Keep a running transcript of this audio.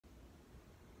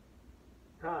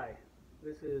Hi,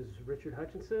 this is Richard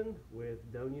Hutchinson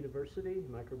with Doane University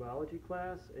microbiology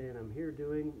class, and I'm here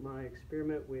doing my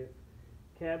experiment with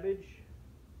cabbage,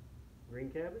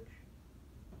 green cabbage,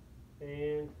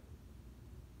 and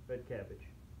red cabbage.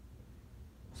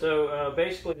 So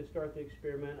basically, to start the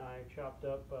experiment, I chopped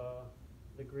up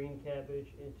the green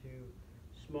cabbage into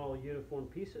small uniform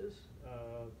pieces.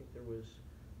 I think there was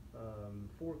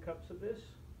 4 cups of this,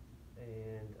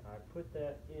 and I put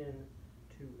that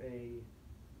into a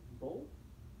bowl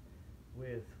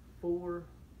with 4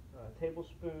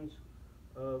 tablespoons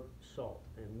of salt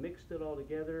and mixed it all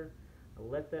together. I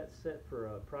let that set for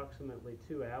approximately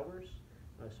 2 hours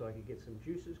so I could get some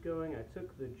juices going. I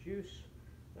took the juice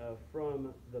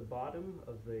from the bottom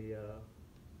of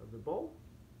the bowl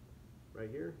right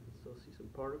here. You can still see some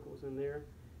particles in there,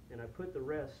 and I put the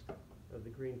rest of the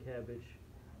green cabbage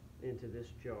into this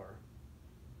jar,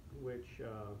 which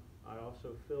I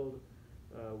also filled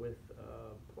with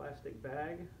a plastic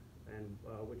bag, and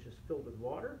which is filled with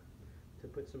water to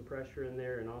put some pressure in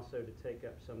there, and also to take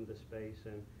up some of the space,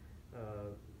 and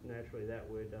naturally that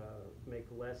would make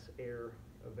less air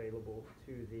available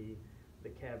to the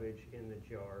cabbage in the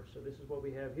jar. So this is what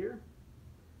we have here.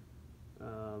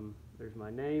 There's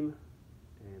my name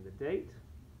and the date.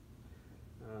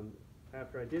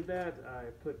 After I did that,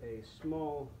 I put a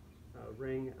small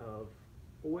ring of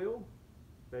oil,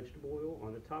 vegetable oil,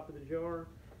 on the top of the jar,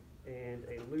 and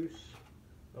a loose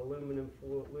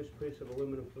piece of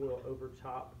aluminum foil over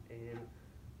top, and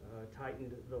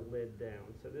tightened the lid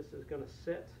down. So this is going to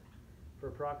sit for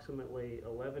approximately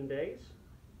 11 days,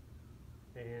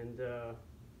 and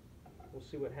we'll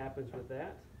see what happens with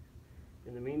that.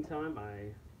 In the meantime,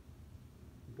 I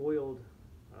boiled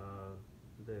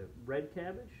the red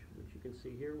cabbage, which you can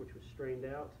see here, which was strained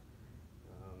out.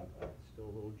 Still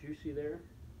a little juicy there.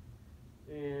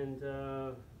 And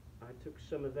I took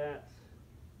some of that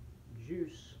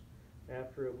juice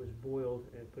after it was boiled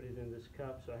and put it in this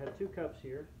cup. So I have 2 cups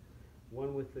here,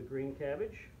 one with the green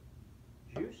cabbage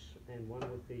juice and one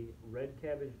with the red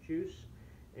cabbage juice.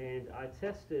 And I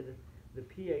tested the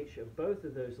pH of both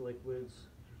of those liquids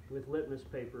with litmus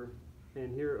paper,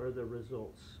 and here are the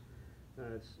results.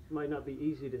 It might not be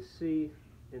easy to see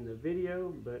in the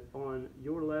video, but on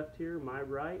your left here, my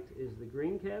right, is the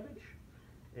green cabbage.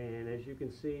 And as you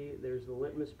can see, there's the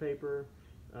litmus paper.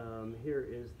 Here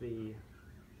is the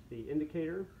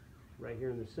indicator right here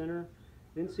in the center.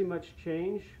 Didn't see much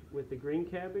change with the green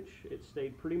cabbage. It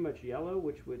stayed pretty much yellow,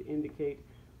 which would indicate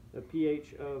a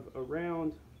pH of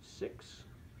around 6.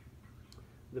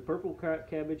 The purple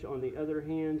cabbage, on the other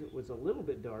hand, was a little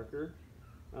bit darker.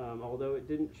 Although it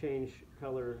didn't change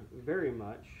color very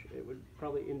much. It would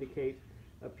probably indicate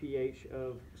a pH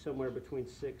of somewhere between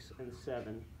 6 and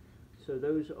 7. So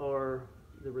those are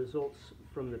the results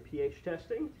from the pH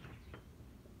testing.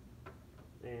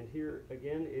 And here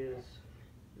again is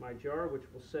my jar, which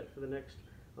will set for the next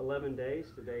 11 days.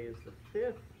 Today is the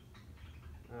 5th.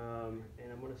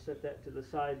 And I'm going to set that to the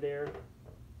side there.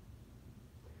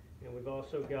 And we've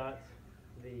also got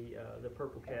the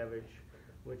purple cabbage,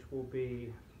 which will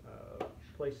be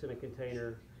placed in a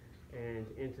container and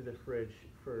into the fridge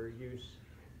for use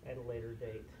at a later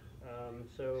date.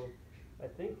 So I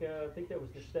think that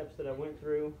was the steps that I went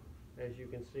through. As you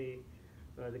can see,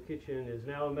 the kitchen is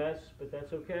now a mess, but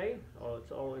that's okay.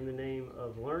 It's all in the name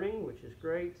of learning, which is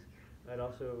great. It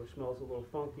also smells a little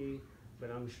funky, but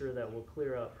I'm sure that will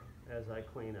clear up as I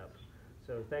clean up.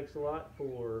 So thanks a lot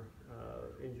for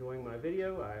enjoying my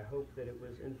video. I hope that it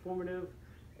was informative,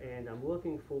 and I'm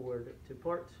looking forward to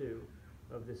part 2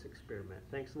 of this experiment.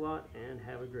 Thanks a lot, and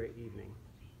have a great evening.